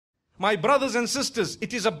My brothers and sisters,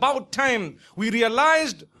 it is about time we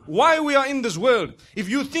realized why we are in this world. If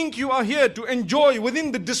you think you are here to enjoy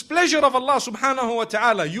within the displeasure of Allah subhanahu wa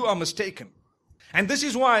ta'ala, you are mistaken. And this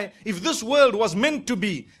is why, if this world was meant to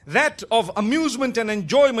be that of amusement and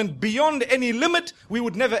enjoyment beyond any limit, we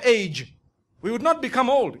would never age. We would not become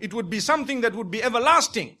old. It would be something that would be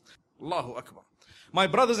everlasting. Allahu Akbar. My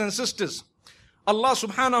brothers and sisters, Allah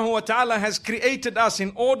subhanahu wa ta'ala has created us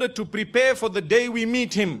in order to prepare for the day we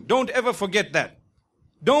meet Him. Don't ever forget that.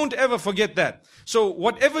 Don't ever forget that. So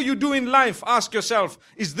whatever you do in life, ask yourself,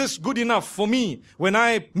 is this good enough for me when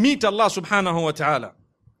I meet Allah subhanahu wa ta'ala?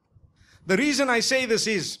 The reason I say this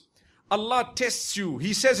is, Allah tests you.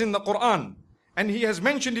 He says in the Quran, and He has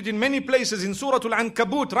mentioned it in many places in Surah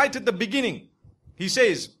Al-Ankabut, right at the beginning. He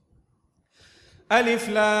says, Alif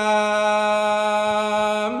Lam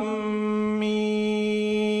Mim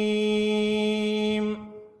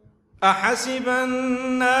أحسب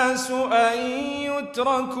الناس أن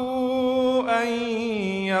يتركوا أن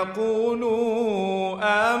يقولوا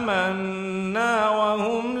آمنا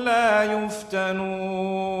وهم لا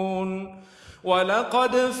يفتنون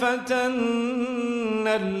ولقد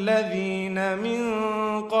فتنا الذين من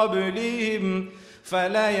قبلهم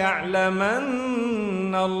فليعلمن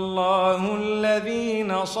الله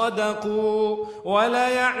الذين صدقوا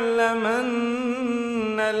وليعلمن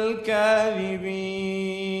الكاذبين.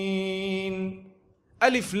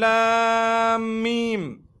 Alif Lam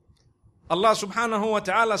Mim. Allah subhanahu wa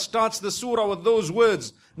ta'ala starts the surah with those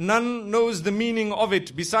words. None knows the meaning of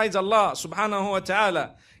it besides Allah subhanahu wa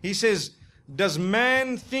ta'ala. He says, does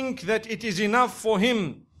man think that it is enough for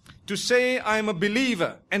him to say, I am a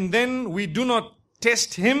believer, and then we do not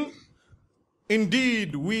test him?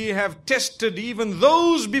 Indeed, we have tested even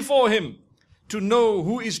those before him to know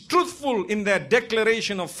who is truthful in their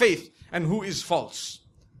declaration of faith and who is false.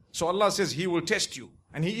 So Allah says He will test you,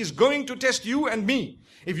 and He is going to test you and me.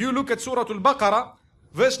 If you look at Surah Al-Baqarah,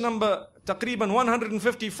 verse number taqriban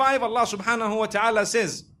 155, Allah subhanahu wa ta'ala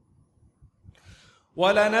says,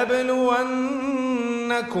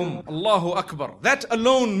 وَلَنَبْلُوَنَّكُمْ. Allahu Akbar. That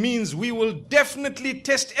alone means we will definitely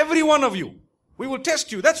test every one of you. We will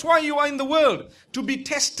test you. That's why you are in the world, to be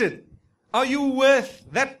tested. Are you worth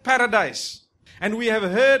that paradise? And we have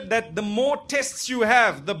heard that the more tests you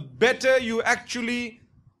have, the better you actually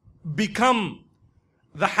become.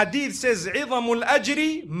 The hadith says, عِظَمُ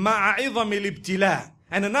الْأَجْرِ مَعَ عِظَمِ الْإِبْتِلَاءِ.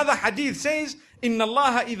 And another hadith says, إِنَّ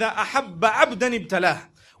اللَّهَ إِذَا أَحَبَّ عَبْدًا ابْتَلَاهُ.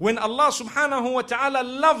 When Allah subhanahu wa ta'ala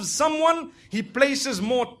loves someone, He places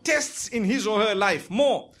more tests in his or her life.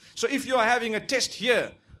 More. So if you are having a test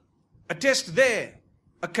here, a test there,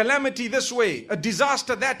 a calamity this way, a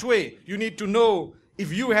disaster that way, you need to know,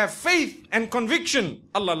 if you have faith and conviction,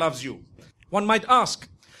 Allah loves you. One might ask,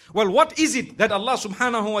 well, what is it that Allah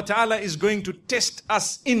subhanahu wa ta'ala is going to test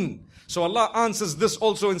us in? So Allah answers this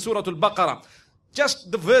also in Surah Al-Baqarah.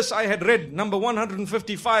 Just the verse I had read, number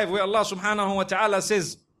 155, where Allah subhanahu wa ta'ala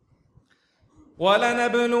says,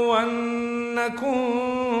 وَلَنَبْلُوَنَّكُمْ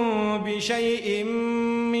بِشَيْءٍ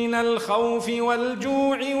مِّنَ الْخَوْفِ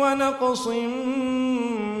وَالْجُوعِ وَنَقْصٍ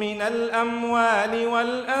مِّنَ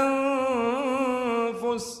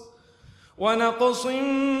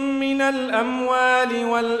الْأَمْوَالِ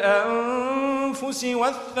وَالْأَنفُسِ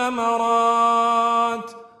وَالثَّمَرَاتِ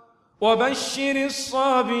وَبَشِّرِ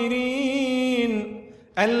الصَّابِرِينَ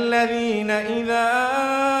الَّذِينَ إِذَا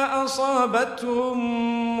أَصَابَتْهُم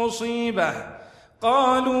مُّصِيبَةٌ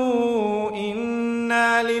قالوا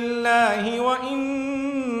إنا لله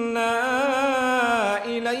وإنا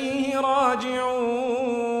إليه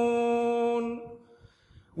راجعون.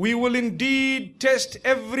 We will indeed test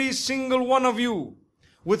every single one of you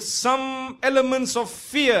with some elements of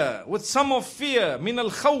fear, with some of fear, min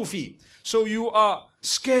al-khawfi. So you are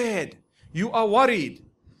scared, you are worried.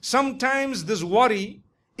 Sometimes this worry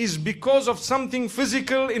is because of something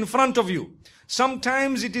physical in front of you.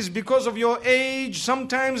 Sometimes it is because of your age,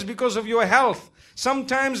 sometimes because of your health,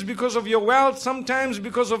 sometimes because of your wealth, sometimes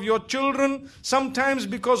because of your children, sometimes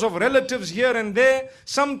because of relatives here and there,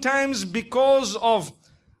 sometimes because of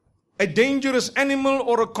a dangerous animal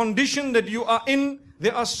or a condition that you are in.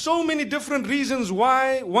 There are so many different reasons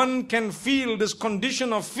why one can feel this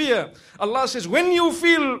condition of fear. Allah says, when you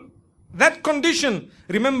feel that condition,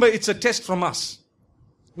 remember it's a test from us.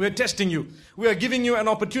 We are testing you. We are giving you an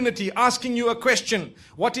opportunity, asking you a question.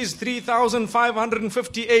 What is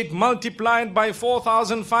 3,558 multiplied by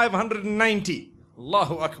 4,590?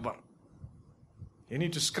 Allahu Akbar. You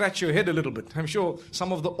need to scratch your head a little bit. I'm sure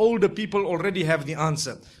some of the older people already have the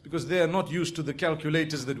answer, because they are not used to the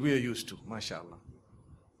calculators that we are used to. MashaAllah.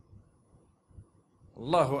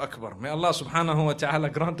 Allahu Akbar. May Allah subhanahu wa ta'ala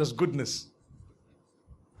grant us goodness.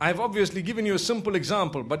 I've obviously given you a simple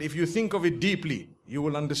example, but if you think of it deeply, you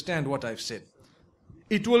will understand what I've said.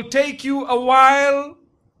 It will take you a while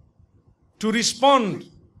to respond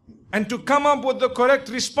and to come up with the correct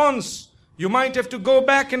response. You might have to go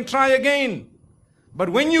back and try again. But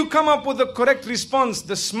when you come up with the correct response,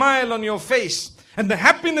 the smile on your face and the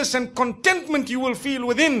happiness and contentment you will feel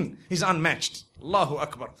within is unmatched. Allahu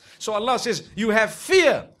Akbar. So Allah says, you have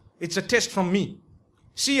fear. It's a test from me.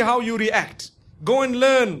 See how you react. Go and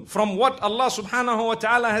learn from what Allah subhanahu wa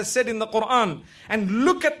ta'ala has said in the Quran and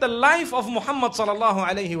look at the life of Muhammad sallallahu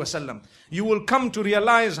alayhi wa sallam. You will come to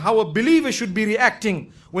realize how a believer should be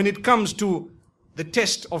reacting when it comes to the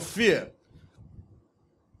test of fear.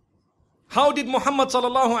 How did Muhammad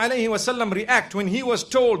sallallahu alayhi wa sallam react when he was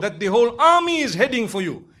told that the whole army is heading for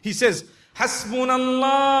you? He says,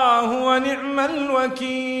 Hasbunallahu wa ni'mal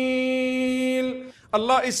wakeel.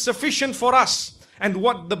 Allah is sufficient for us. And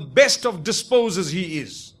what the best of disposers He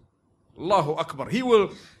is. Allahu Akbar. He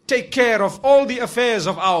will take care of all the affairs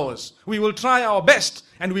of ours. We will try our best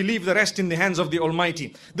and we leave the rest in the hands of the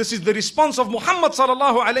Almighty. This is the response of Muhammad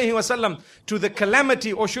sallallahu alayhi wasallam to the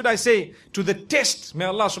calamity, or should I say, to the test. May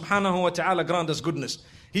Allah subhanahu wa ta'ala grant us goodness.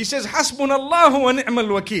 He says, Hasbunallahu wa ni'mal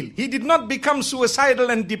wakeel. He did not become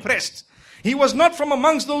suicidal and depressed. He was not from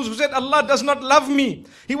amongst those who said, Allah does not love me.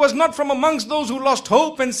 He was not from amongst those who lost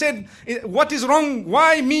hope and said, what is wrong?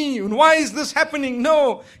 Why me? Why is this happening?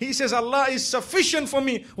 No. He says, Allah is sufficient for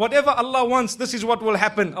me. Whatever Allah wants, this is what will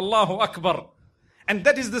happen. Allahu Akbar. And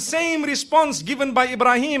that is the same response given by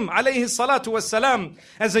Ibrahim alayhi salatu wassalam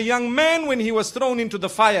as a young man when he was thrown into the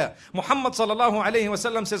fire. Muhammad sallallahu alayhi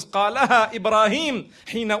wasallam says, قالها Ibrahim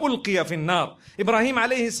حين ألقي في النار. Ibrahim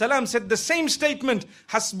alayhi salam said the same statement,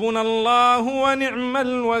 Hasbunallahu wa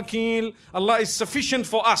ni'mal wakeel. Allah is sufficient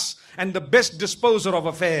for us and the best disposer of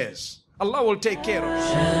affairs. Allah will take care of us.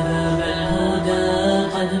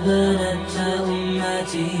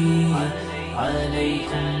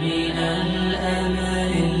 عليكم من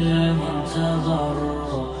الأمل المنتظر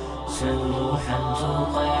سروحا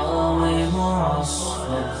تقاوم عصف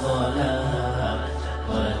الظلام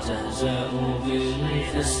وتهزأ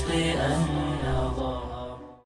بالفسق أن ظهر